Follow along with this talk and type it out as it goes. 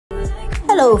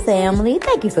Hello, family.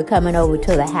 Thank you for coming over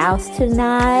to the house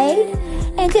tonight.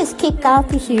 And just kick off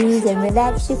your shoes and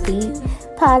relax your feet.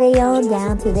 Party on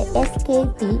down to the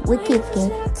SK beat. We're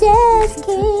kicking. Just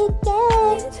kicking.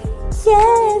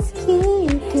 Just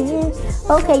kicking.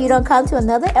 Okay, you don't come to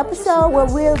another episode where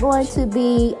we're going to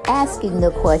be asking the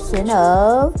question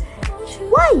of,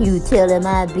 why you telling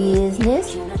my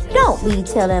business? Don't be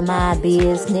telling my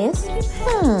business.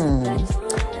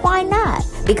 Why not?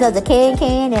 Because a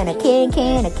can and a can,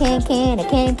 a can,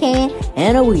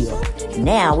 and a wheel.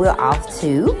 Now we're off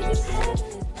to...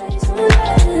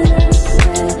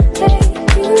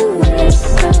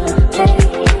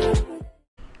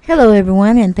 Hello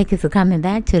everyone, and thank you for coming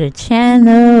back to the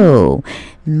channel.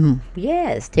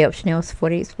 Yes, Deb Chanel's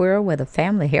 48th World, where the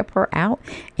family help her out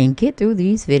and get through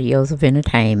these videos of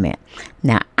entertainment.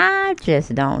 Now, I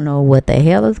just don't know what the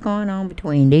hell is going on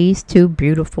between these two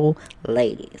beautiful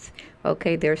ladies.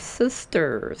 Okay, they're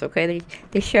sisters. Okay,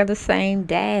 they share the same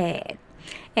dad.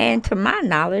 And to my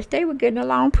knowledge, they were getting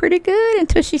along pretty good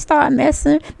until she started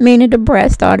messing, meaning the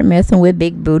Brat started messing with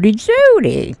Big Booty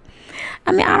Judy.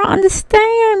 I mean, I don't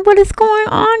understand what is going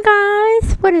on,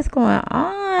 guys. What is going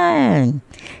on?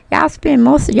 Y'all spend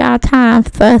most of y'all time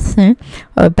fussing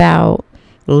about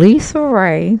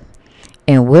LisaRaye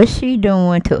and what she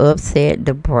doing to upset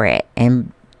the Brat.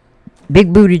 And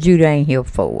Big Booty Judy ain't here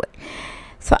for it.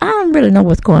 So I don't really know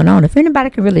what's going on. If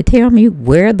anybody can really tell me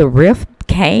where the rift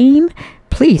came,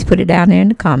 please put it down there in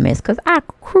the comments. Because I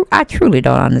truly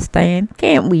don't understand.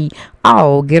 Can't we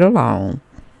all get along?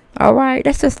 All right,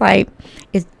 that's just like,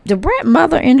 is the Brat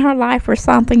mother in her life or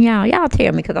something, y'all? Y'all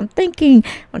tell me, because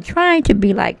I'm trying to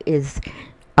be like, is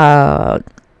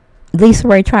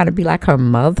LisaRaye trying to be like her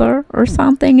mother or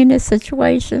something in this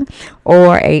situation?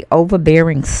 Or a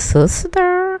overbearing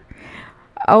sister?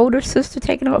 Older sister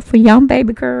taking up for young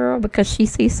baby girl because she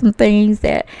sees some things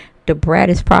that the Brat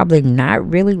is probably not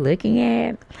really looking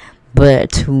at.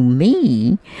 But to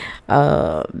me,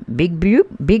 Big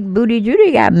Booty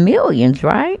Judy got millions,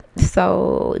 right?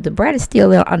 So the Brat is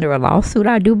still under a lawsuit,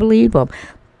 I do believe, of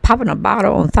popping a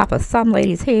bottle on top of some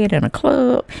lady's head in a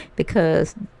club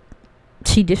because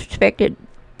she disrespected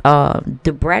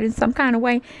the Brat in some kind of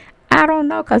way. I don't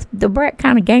know, because the Brat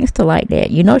kind of gangster like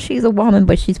that. You know, she's a woman,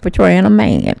 but she's portraying a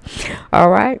man. All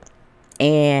right?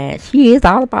 And she is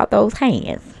all about those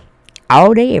hands.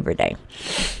 All day, every day.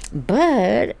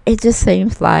 But it just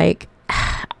seems like,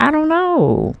 I don't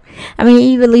know. I mean,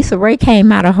 even LisaRaye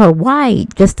came out of her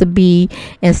white just to be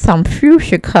in some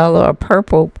fuchsia color or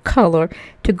purple color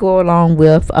to go along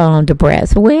with the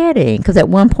Brat's wedding. Because at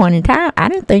one point in time, I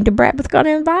didn't think the Brat was going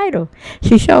to invite her.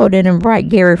 She sure didn't invite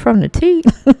Gary from the T.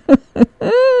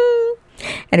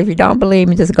 And if you don't believe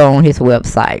me, just go on his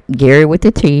website, Gary with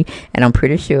the T, and I'm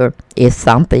pretty sure it's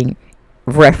something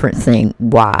referencing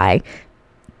why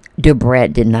the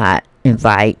Brat did not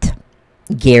invite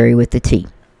Gary with the T.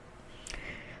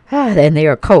 And they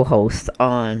are co-hosts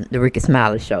on the Ricky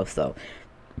Smiley Show, so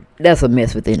that's a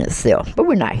mess within itself. But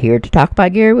we're not here to talk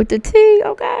about Gary with the T,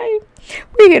 okay?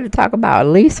 We're here to talk about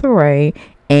LisaRaye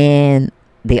and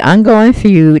the ongoing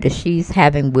feud that she's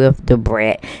having with the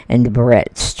Brat and the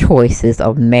Brat's choices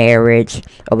of marriage,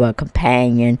 of a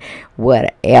companion,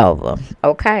 whatever,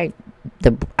 okay?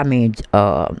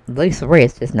 LisaRaye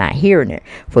is just not hearing it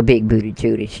for Big Booty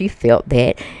Judy. She felt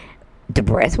that the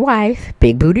Brat's wife,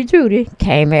 Big Booty Judy,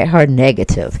 came at her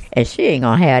negative. And she ain't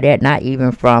gonna have that, not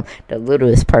even from the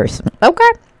littlest person.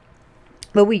 Okay?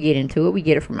 But we get into it. We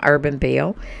get it from Urban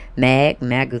Belle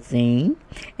magazine.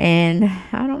 And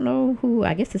I don't know who.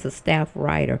 I guess it's a staff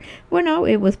writer. Well, no,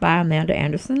 it was by Amanda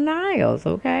Anderson Niles,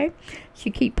 okay?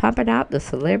 She keep pumping out the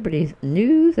celebrity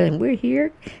news, and we're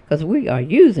here because we are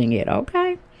using it,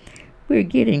 okay? We're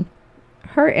getting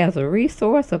her as a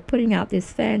resource of putting out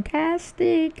this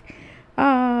fantastic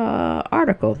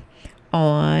article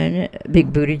on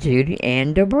Big Booty Judy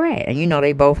and the Brat. And you know,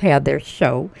 they both have their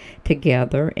show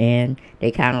together, and they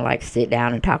kind of like sit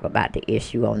down and talk about the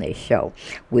issue on their show.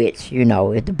 Which, you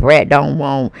know, if the Brat don't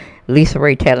want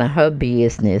LisaRaye telling her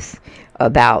business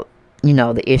about, you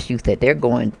know, the issues that they're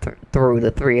going through,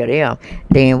 the three of them,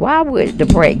 then why would the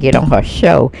Brat get on her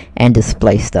show and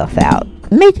display stuff out?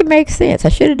 Make it make sense. I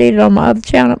should have did it on my other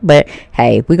channel, but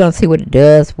hey, we're gonna see what it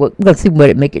does. We're gonna see what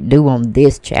it make it do on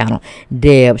this channel,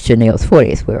 Deb Chanel's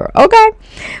 40th World. Okay,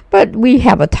 but we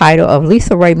have a title of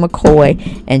LisaRaye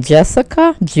McCoy and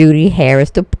Jessica Judy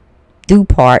Harris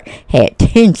DuPart had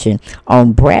tension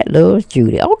on Brat Loves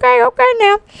Judy. Okay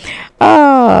now.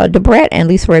 The Brat and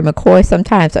LisaRaye McCoy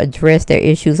sometimes address their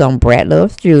issues on Brat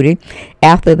Loves Judy.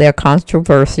 After their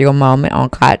controversial moment on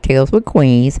Cocktails with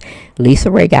Queens,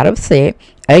 LisaRaye got upset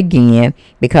again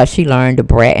because she learned the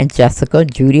Brat and Jessica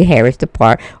Judy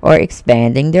HerSister are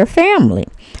expanding their family.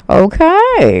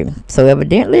 Okay, so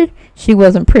evidently she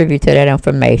wasn't privy to that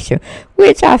information,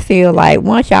 which I feel like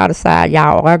once y'all decide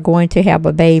y'all are going to have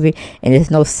a baby and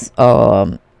there's no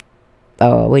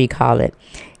what do you call it,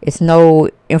 it's no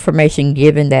information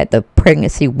given that the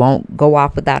pregnancy won't go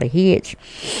off without a hitch,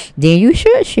 then you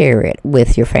should share it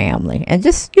with your family and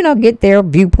just, you know, get their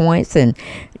viewpoints and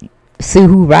see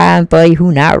who riding for you,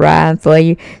 who not riding for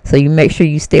you. So you make sure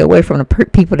you stay away from the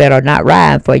people that are not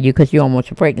riding for you, because you don't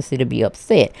want your pregnancy to be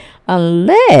upset.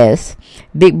 Unless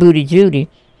Big Booty Judy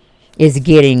is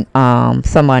getting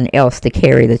someone else to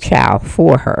carry the child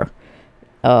for her,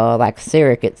 like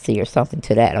surrogacy or something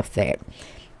to that effect.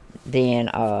 Then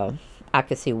I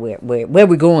can see where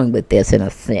we're going with this in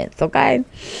a sense, okay?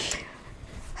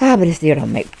 But it still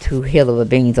don't make two hill of a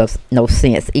beans of no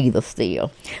sense either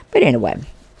still. But anyway,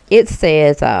 it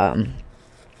says,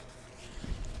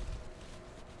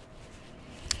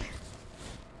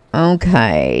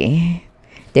 okay,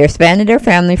 they're expanding their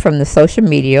family from the social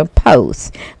media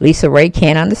posts. LisaRaye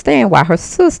can't understand why her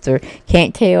sister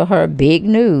can't tell her big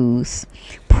news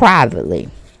privately.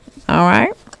 All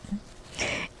right.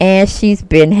 And she's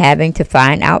been having to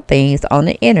find out things on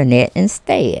the internet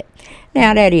instead.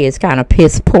 Now, that is kind of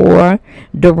piss poor,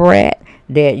 the Brat,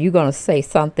 that you're going to say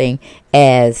something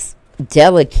as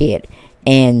delicate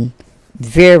and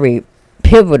very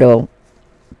pivotal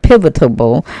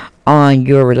on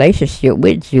your relationship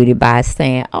with Judy by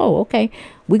saying, oh, okay,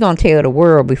 we're going to tell the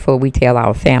world before we tell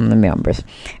our family members.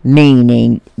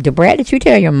 Meaning, the Brat, did you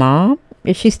tell your mom?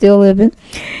 Is she still living?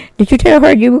 Did you tell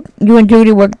her you and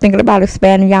Judy were thinking about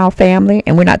expanding y'all family?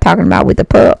 And we're not talking about with the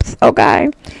pups,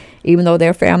 okay? Even though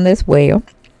they're family as well.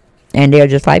 And they're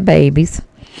just like babies.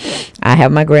 I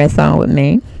have my grandson with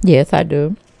me. Yes, I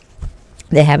do.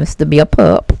 There happens to be a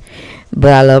pup.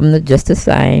 But I love him just the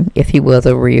same if he was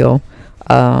a real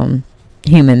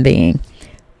human being.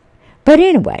 But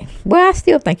anyway, well, I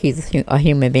still think he's a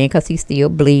human being because he still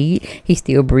bleed. He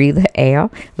still breathes air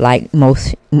like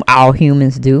all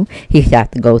humans do. He has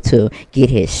to go to get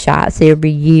his shots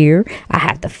every year. I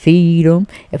have to feed him.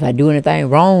 If I do anything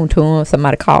wrong to him,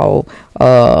 somebody call,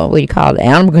 what do you call it,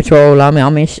 animal control. I'm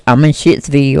in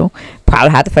Shitsville. Probably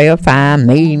have to pay a fine.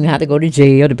 Maybe even have to go to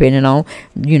jail, depending on,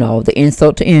 you know, the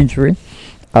insult to injury.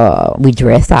 We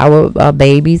dress our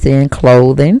babies in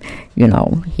clothing. You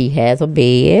know, he has a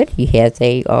bed. He has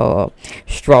a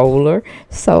stroller.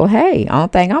 So, hey, only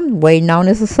thing I'm waiting on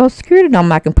is a Social Security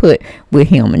number I can put with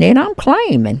him. And then I'm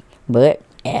claiming. But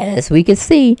as we can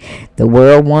see, the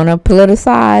world want to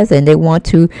politicize and they want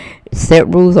to set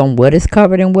rules on what is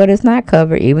covered and what is not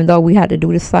covered, even though we have to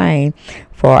do the same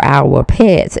for our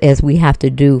pets as we have to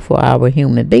do for our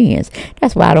human beings.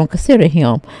 That's why I don't consider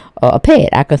him a pet.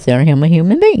 I consider him a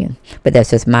human being. But that's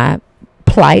just my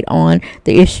plight on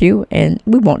the issue, and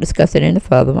we won't discuss it any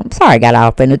further. I'm sorry I got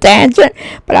off in a tangent,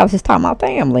 but I was just talking about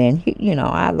family, and you know,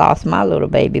 I lost my little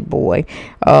baby boy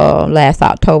last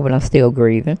October, and I'm still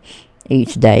grieving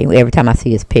each day every time I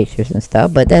see his pictures and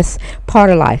stuff. But that's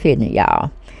part of life, isn't it,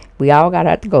 y'all? We all got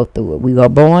to have to go through it. We are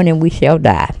born and we shall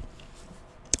die.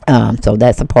 So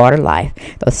that's a part of life,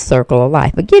 a circle of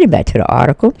life. But getting back to the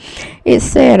article, it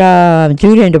said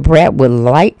Judy and the Brat would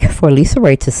like for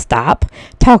LisaRaye to stop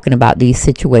talking about these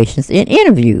situations in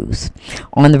interviews.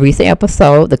 On the recent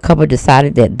episode, the couple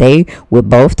decided that they would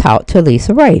both talk to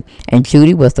LisaRaye, and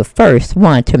Judy was the first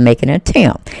one to make an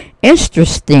attempt.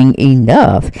 Interesting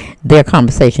enough, their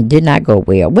conversation did not go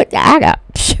well. What I got,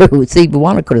 shoot, Stevie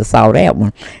Wonder could have saw that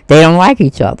one. They don't like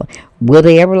each other. Will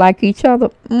they ever like each other?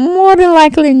 More than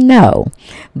likely, no.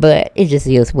 But it just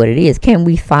is what it is. Can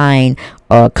we find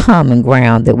a common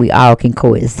ground that we all can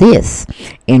coexist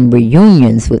in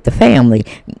reunions with the family,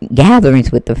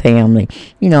 gatherings with the family,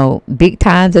 you know, big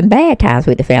times and bad times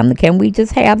with the family? Can we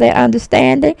just have that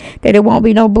understanding that there won't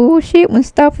be no bullshit when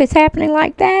stuff is happening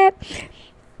like that?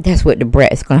 That's what the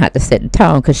Brat is going to have to set the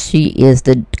tone, because she is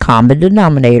the common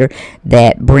denominator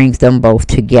that brings them both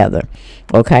together.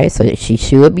 Okay, so she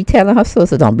should be telling her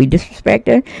sister, don't be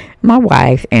disrespecting my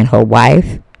wife, and her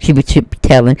wife, she should be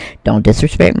telling, don't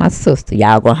disrespect my sister.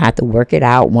 Y'all going to have to work it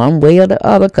out one way or the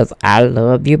other, because I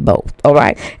love you both. All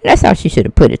right, and that's how she should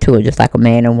have put it to her, just like a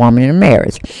man and woman in a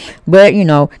marriage. But, you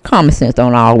know, common sense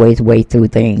don't always weigh through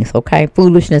things, okay?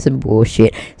 Foolishness and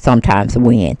bullshit sometimes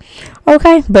win.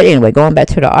 Okay, but anyway, going back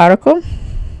to the article.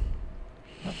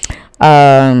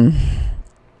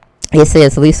 It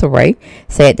says LisaRaye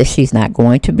said that she's not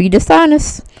going to be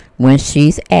dishonest when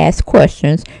she's asked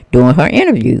questions during her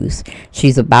interviews.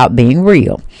 She's about being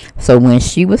real. So when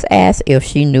she was asked if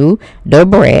she knew the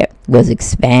Brat was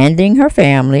expanding her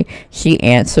family, she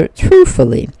answered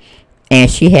truthfully. And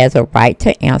she has a right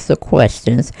to answer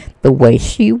questions the way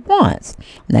she wants.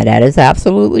 Now, that is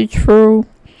absolutely true.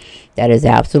 That is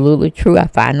absolutely true. I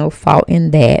find no fault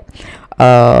in that.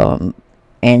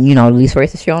 And, you know, LisaRaye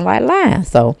says she don't like lying.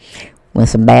 So, when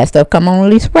some bad stuff come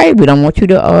on LisaRaye, we don't want you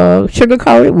to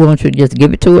sugarcoat it. We want you to just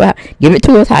give it to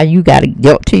us how you got it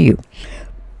dealt to you.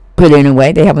 But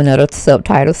anyway, they have another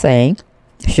subtitle saying,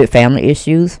 should family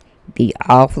issues be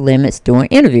off limits during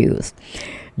interviews?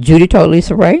 Judy told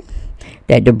LisaRaye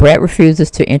that the Brat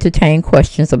refuses to entertain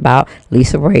questions about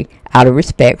LisaRaye out of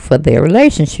respect for their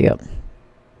relationship.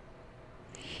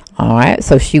 Alright,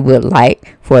 so she would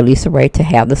like for LisaRaye to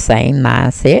have the same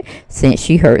mindset since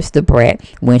she hurts the Brat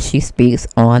when she speaks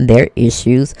on their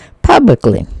issues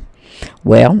publicly.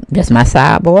 Well, that's my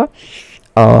sidebar.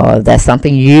 That's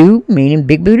something you, meaning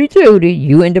Big Booty Judy,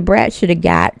 you and the Brat should have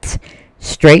got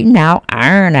straightened out,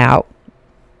 ironed out.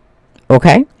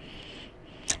 Okay?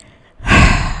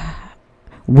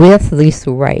 With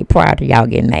LisaRaye prior to y'all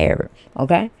getting married.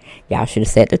 Okay? Y'all should have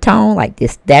set the tone like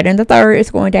this, that, and the third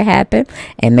is going to happen.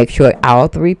 And make sure all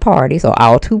three parties or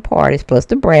all two parties plus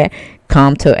the Brat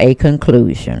come to a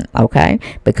conclusion. Okay?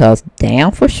 Because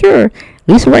damn for sure,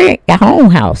 LisaRaye got her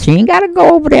own house. She ain't got to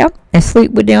go over there and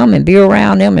sleep with them and be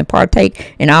around them and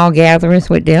partake in all gatherings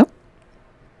with them.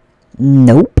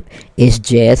 Nope. It's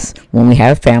just when we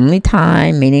have family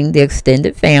time, meaning the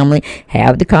extended family,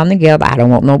 have to come together. I don't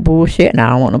want no bullshit, and I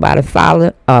don't want nobody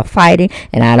fighting,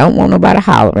 and I don't want nobody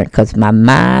hollering, because my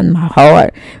mind, my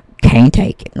heart can't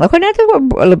take it. Okay, that's what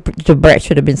the Brat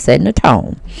should have been setting the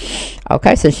tone.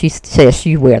 Okay, so she says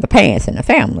she wear the pants in the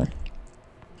family.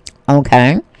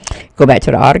 Okay, go back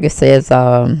to the article. It says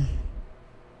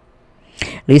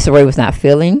LisaRaye was not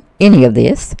feeling any of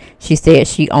this. She said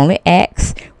she only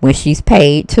acts when she's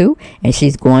paid to, and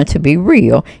she's going to be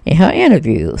real in her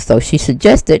interviews. So she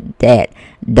suggested that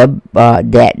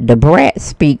the Brat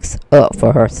speaks up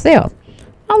for herself.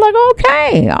 I'm like,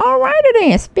 okay, all righty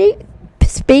then, speak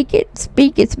it.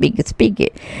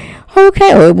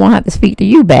 Okay, well, we won't have to speak to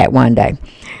you back one day.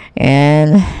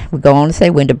 And we go on to say,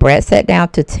 when the Brat sat down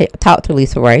to talk to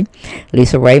LisaRaye,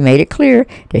 LisaRaye made it clear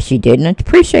that she didn't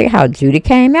appreciate how Judy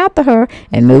came after her,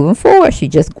 and moving forward,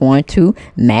 she's just going to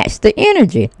match the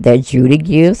energy that Judy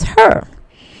gives her.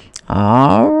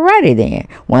 Alrighty then.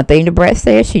 One thing the Brat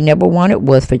said she never wanted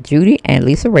was for Judy and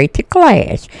LisaRaye to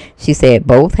clash. She said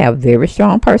both have very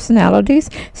strong personalities,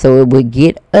 so it would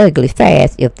get ugly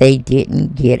fast if they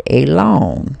didn't get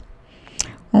along.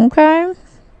 Okay.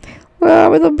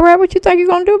 Well, with the Brat, what you think you're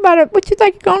going to do about it? What you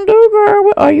think you're going to do, girl?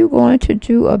 What are you going to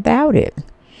do about it?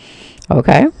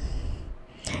 Okay.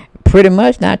 Pretty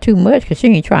much, not too much, because she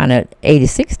ain't trying to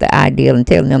 86 the ideal and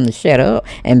telling them to shut up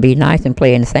and be nice and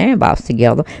play in the sandbox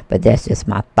together. But that's just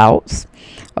my thoughts.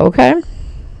 Okay.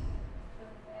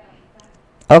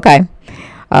 Okay.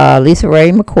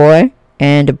 LisaRaye, McCoy,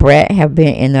 and the Brat have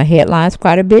been in the headlines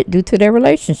quite a bit due to their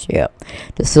relationship.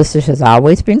 The sisters has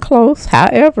always been close.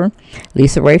 However,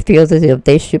 LisaRaye feels as if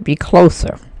they should be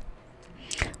closer.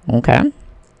 Okay.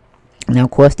 Now, of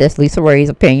course, that's LisaRaye's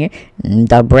opinion.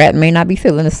 The Brat may not be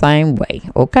feeling the same way.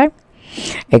 Okay.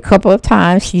 A couple of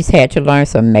times she's had to learn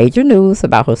some major news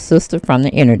about her sister from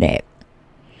the internet.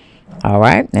 All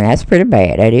right, and that's pretty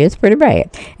bad. That is pretty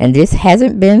bad. And this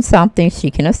hasn't been something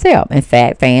she can accept. In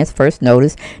fact, fans first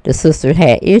noticed the sisters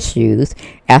had issues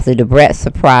after the Brat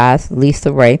surprised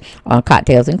LisaRaye on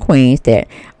Cocktails and Queens that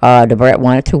the Brat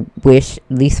wanted to wish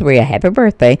LisaRaye a happy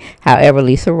birthday. However,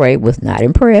 LisaRaye was not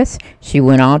impressed. She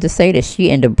went on to say that she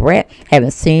and the Brat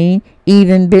haven't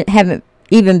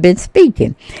even been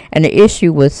speaking, and the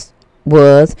issue was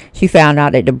she found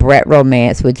out that the Brat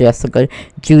romance with Jessica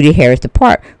Judy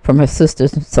HerSister from her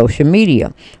sister's social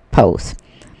media posts.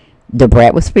 The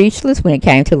Brat was speechless when it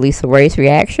came to LisaRaye's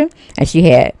reaction, and she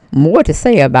had more to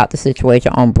say about the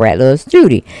situation on Brat Loves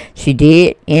Judy. She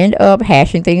did end up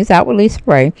hashing things out with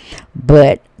LisaRaye,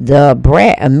 but the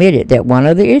Brat admitted that one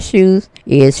of the issues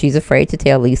is she's afraid to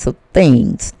tell Lisa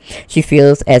things. She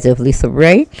feels as if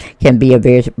LisaRaye can be a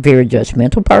very, very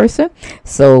judgmental person,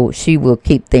 so she will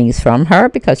keep things from her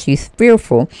because she's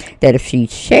fearful that if she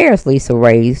shares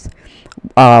LisaRaye's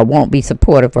won't be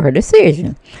supportive of her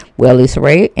decision. Well,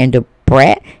 LisaRaye and the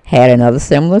Brat had another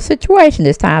similar situation.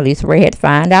 This time, LisaRaye had to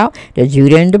find out that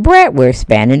Judy and the Brat were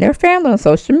expanding their family on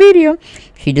social media.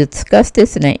 She discussed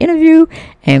this in an interview,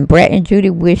 and Brat and Judy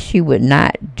wish she would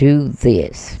not do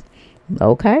this.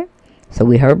 Okay, so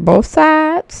we heard both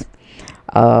sides.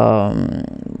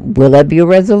 Will there be a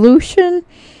resolution?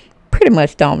 Pretty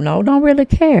much don't know. Don't really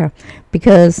care.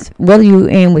 Because whether you're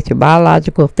in with your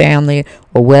biological family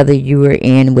or whether you are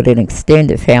in with an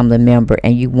extended family member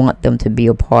and you want them to be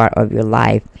a part of your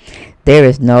life, there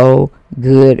is no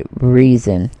good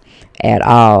reason at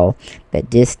all that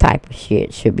this type of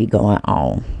shit should be going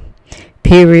on.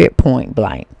 Period, point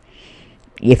blank.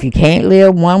 If you can't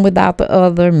live one without the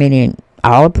other, meaning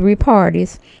all three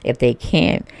parties, if they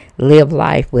can't live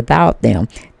life without them,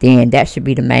 then that should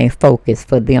be the main focus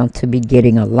for them to be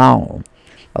getting along.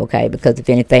 Okay, because if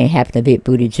anything happened to Big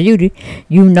Booty Judy,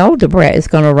 you know the brat is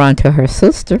going to run to her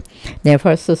sister. Then if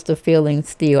her sister feeling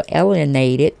still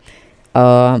alienated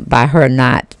by her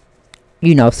not,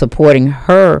 you know, supporting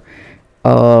her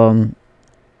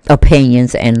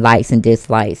opinions and likes and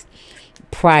dislikes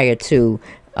prior to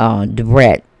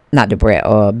Big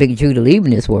Judy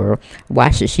leaving this world, why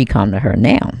should she come to her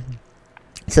now?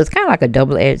 So it's kind of like a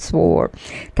double-edged sword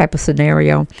type of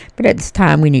scenario. But at this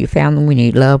time, we need family, we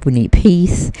need love, we need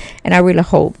peace. And I really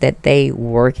hope that they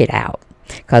work it out.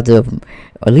 Because if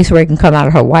LisaRaye can come out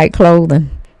of her white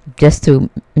clothing just to,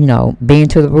 you know,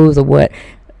 bend to the rules of what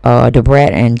the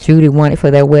Brat and Judy wanted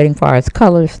for their wedding, far as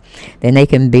colors, then they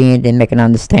can bend and make an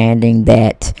understanding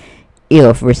that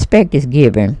if respect is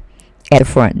given at the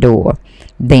front door,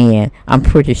 then I'm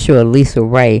pretty sure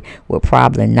LisaRaye will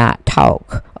probably not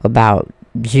talk about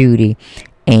Judy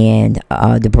and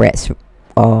the Brat's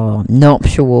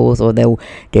nuptials, or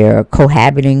they're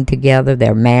cohabiting together,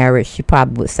 they're married. She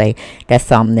probably would say that's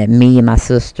something that me and my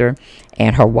sister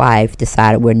and her wife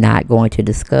decided we're not going to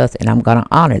discuss, and I'm going to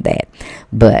honor that.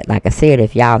 But like I said,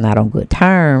 if y'all not on good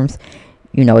terms,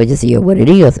 you know, it just is what it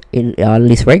is.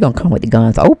 LisaRaye gonna come with the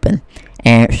guns open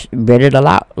and ready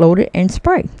to load it and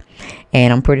spray.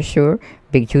 And I'm pretty sure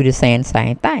Big Judy's saying the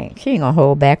same thing. She ain't gonna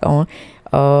hold back on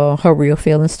her real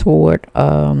feelings toward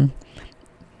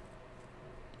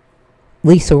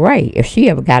LisaRaye. If she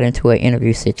ever got into an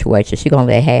interview situation, she gonna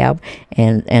let have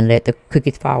and let the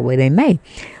cookies fall where they may,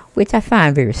 which I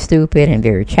find very stupid and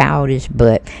very childish.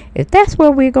 But if that's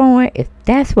where we're going, if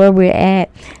that's where we're at,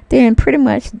 then pretty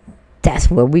much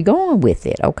that's where we're going with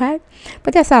it. Okay,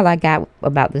 but that's all I got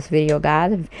about this video,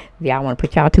 guys. If y'all want to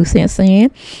put y'all 2 cents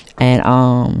in,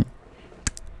 and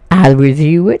I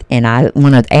review it, and I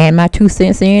want to add my 2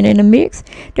 cents in the mix,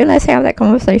 then let's have that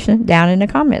conversation down in the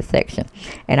comment section.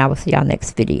 And I will see y'all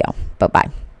next video. Bye bye.